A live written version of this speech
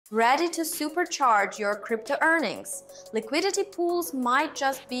Ready to supercharge your crypto earnings? Liquidity pools might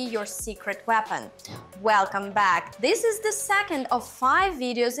just be your secret weapon. Welcome back! This is the second of 5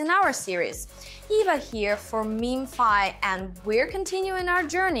 videos in our series. Eeva here for MemeFi, and we're continuing our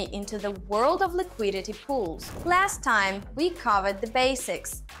journey into the world of liquidity pools. Last time we covered the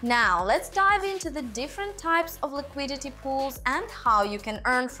basics. Now let's dive into the different types of liquidity pools and how you can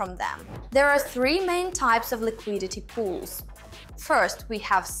earn from them. There are 3 main types of liquidity pools. First, we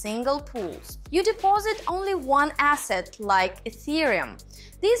have single pools. You deposit only one asset, like Ethereum.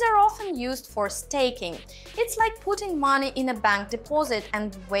 These are often used for staking. It's like putting money in a bank deposit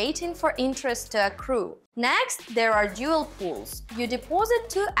and waiting for interest to accrue. Next, there are dual pools. You deposit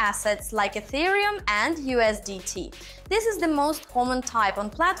 2 assets like Ethereum and USDT. This is the most common type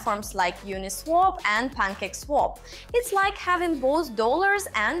on platforms like Uniswap and PancakeSwap. It's like having both dollars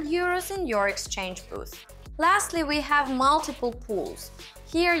and euros in your exchange booth. Lastly, we have multiple pools.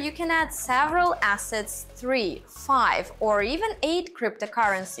 Here you can add several assets, 3, 5 or even 8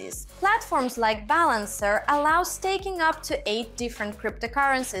 cryptocurrencies. Platforms like Balancer allow staking up to 8 different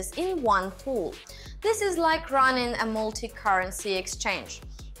cryptocurrencies in one pool. This is like running a multi-currency exchange.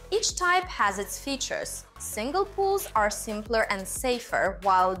 Each type has its features. Single pools are simpler and safer,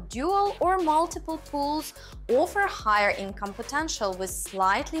 while dual or multiple pools offer higher income potential with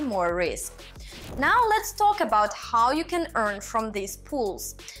slightly more risk. Now let's talk about how you can earn from these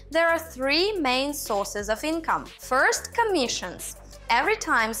pools. There are 3 main sources of income. First, commissions. Every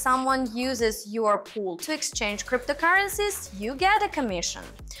time someone uses your pool to exchange cryptocurrencies, you get a commission.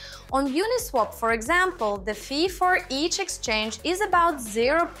 On Uniswap, for example, the fee for each exchange is about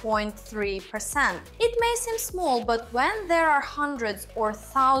 0.3%. It may seem small, but when there are hundreds or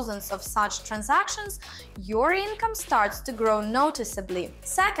thousands of such transactions, your income starts to grow noticeably.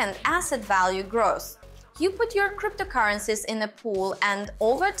 Second, asset value growth. You put your cryptocurrencies in a pool and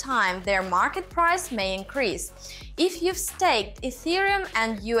over time their market price may increase. If you've staked Ethereum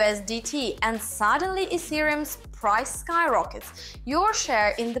and USDT and suddenly Ethereum's price skyrockets, your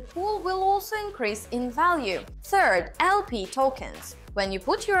share in the pool will also increase in value. Third, LP tokens. When you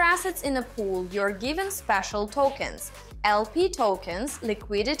put your assets in a pool, you're given special tokens. LP tokens,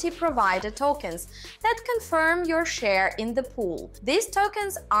 liquidity provider tokens, that confirm your share in the pool. These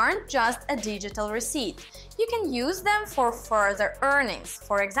tokens aren't just a digital receipt. You can use them for further earnings.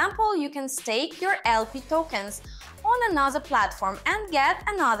 For example, you can stake your LP tokens on another platform and get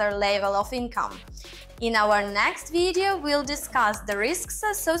another level of income. In our next video, we'll discuss the risks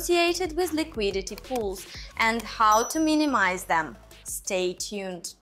associated with liquidity pools and how to minimize them. Stay tuned.